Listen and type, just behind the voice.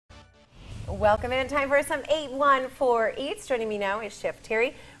Welcome in. Time for some 814 Eats. Joining me now is Chef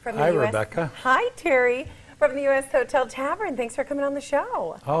Terry from the Hi, U.S. Rebecca. Hi, Terry from the U.S. Hotel Tavern. Thanks for coming on the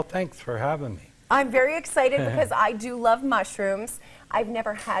show. Oh, thanks for having me. I'm very excited because I do love mushrooms. I've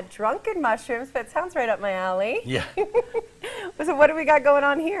never had drunken mushrooms, but it sounds right up my alley. Yeah. So what do we got going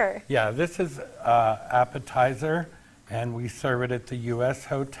on here? Yeah, this is appetizer, and we serve it at the U.S.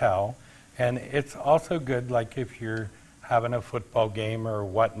 Hotel. And it's also good, like if you're having a football game or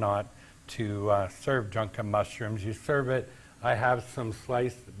whatnot, to serve drunken mushrooms. You serve it. I have some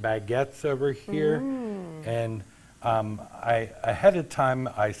sliced baguettes over here, and ahead of time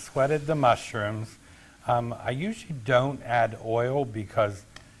I sweated the mushrooms. I usually don't add oil because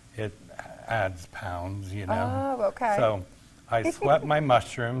it adds pounds, you know. Oh, okay. So I sweat my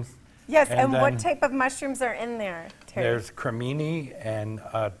mushrooms. Yes, and what type of mushrooms are in there, Terry? There's cremini and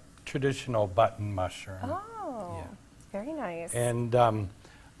a traditional button mushroom. Oh, yeah. Very nice. And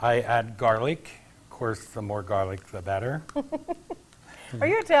I add garlic. Of course, the more garlic, the better. Are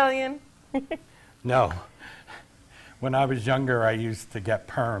you Italian? No. When I was younger, I used to get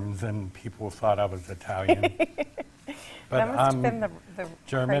perms, and people thought I was Italian. But that must have been the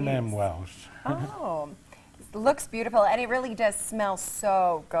German craze. and Welsh. Oh, it looks beautiful, and it really does smell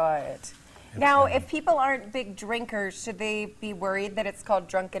so good. Now, if people aren't big drinkers, should they be worried that it's called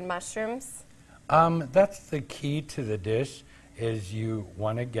drunken mushrooms? That's the key to the dish, is you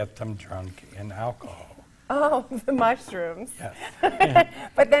want to get them drunk in alcohol. Oh, the mushrooms. Yes.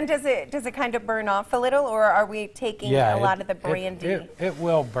 But then does it kind of burn off a little, or are we taking a lot of the brandy? It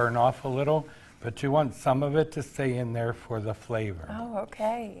will burn off a little, but you want some of it to stay in there for the flavor. Oh,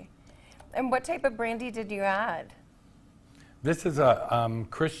 okay. And what type of brandy did you add? This is a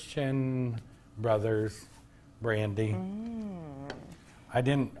Christian Brothers brandy. I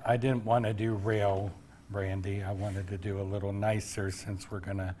didn't want to do real brandy. I wanted to do a little nicer since we're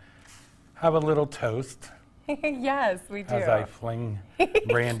gonna have a little toast. Yes, we do. As I fling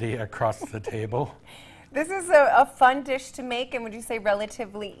brandy across the table. This is a fun dish to make, and would you say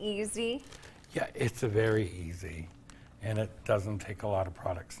relatively easy? Yeah, it's a very easy, and it doesn't take a lot of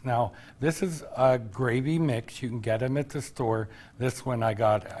products. Now, this is a gravy mix. You can get them at the store. This one I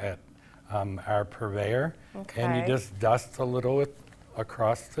got at our purveyor. Okay. And you just dust a little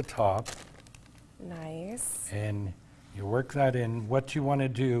across the top. Nice. And you work that in. What you want to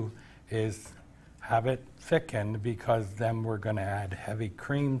do is have it thickened, because then we're going to add heavy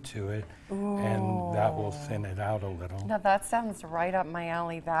cream to it. Ooh. And that will thin it out a little. Now that sounds right up my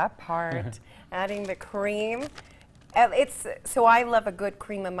alley, that part. Adding the cream. So I love a good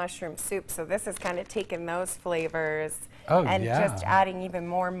cream of mushroom soup, so this is kind of taking those flavors and just adding even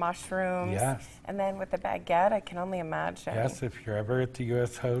more mushrooms. Yes. And then with the baguette, I can only imagine. Yes, if you're ever at the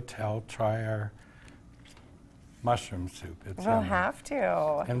U.S. Hotel, try our mushroom soup. We'll have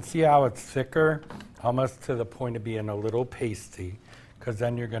to. And see how it's thicker, almost to the point of being a little pasty, because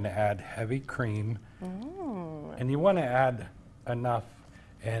then you're going to add heavy cream. And you want to add enough,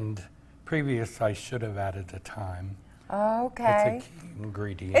 and previous I should have added the thyme. Okay. It's a key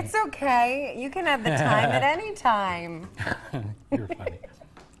ingredient. It's okay. You can add the thyme at any time. You're funny.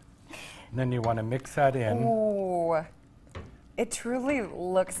 And then you want to mix that in. Ooh. It truly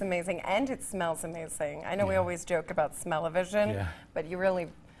looks amazing, and it smells amazing. I know we always joke about smell-o-vision, but you really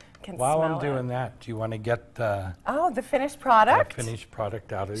can smell it. While I'm doing that, do you want to get the the finished product? The finished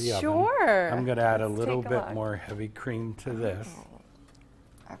product out of the oven. Sure. I'm going to add a little bit more heavy cream to this.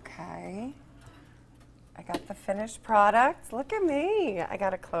 Okay. I got the finished product. Look at me. I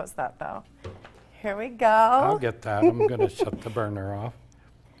got to close that, though. Here we go. I'll get that. I'm going to shut the burner off.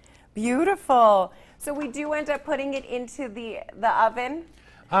 Beautiful. So we do end up putting it into the oven?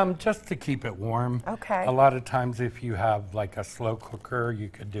 Just to keep it warm. Okay. A lot of times if you have like a slow cooker, you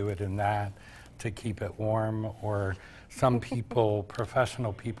could do it in that to keep it warm. Or some people,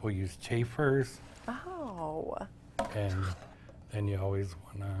 professional people, use chafers. Oh. And then you always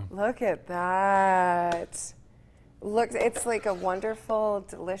want to... Look at that. It's like a wonderful,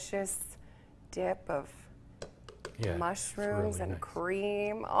 delicious dip of mushrooms and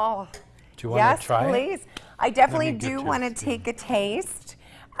cream. Oh. Do you want to try it? Yes, please. I definitely do want to take a taste.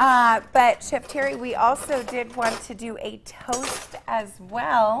 But Chef Terry, we also did want to do a toast as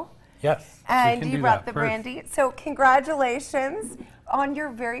well. Yes. And you brought the brandy. So congratulations on your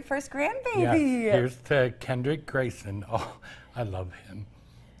very first grandbaby. Yes. Here's to Kendrick Grayson. Oh, I love him.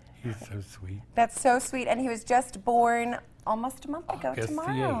 He's so sweet. That's so sweet. And he was just born almost a month ago August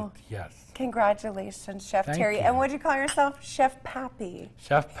tomorrow. the 8th, yes. Congratulations, Chef Terry. You. And what did you call yourself? Chef Pappy.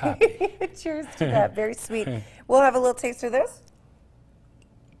 Chef Pappy. Cheers to that. Very sweet. We'll have a little taste of this.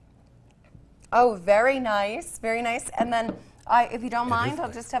 Oh, very nice. Very nice. And then If you don't mind,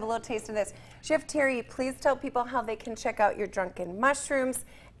 I'll just have a little taste of this. Chef Terry, please tell people how they can check out your Drunken mushrooms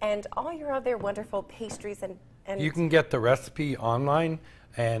and all your other wonderful pastries and you can get the recipe online,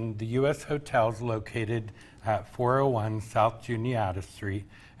 and the U.S. Hotel is located at 401 South Juniata Street,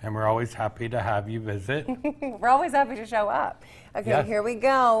 and we're always happy to have you visit. We're always happy to show up. Okay, yes. Here we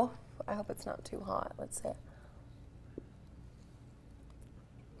go. I hope it's not too hot. Let's see.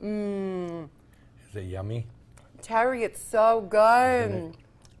 Mmm. Is it yummy? Terry, it's so good.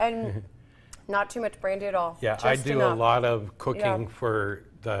 And not too much brandy at all. Yeah, just I do enough. a lot of cooking for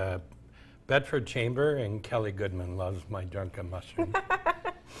the Bedford Chamber, and Kelly Goodman loves my Drunken mushroom.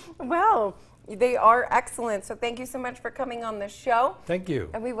 Well, they are excellent. So thank you so much for coming on the show. Thank you.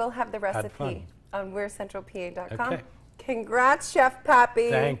 And we will have the recipe on we'recentralpa.com. Okay. Congrats, Chef Pappy.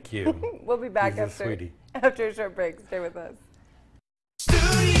 Thank you. We'll be back after a short break. Stay with us.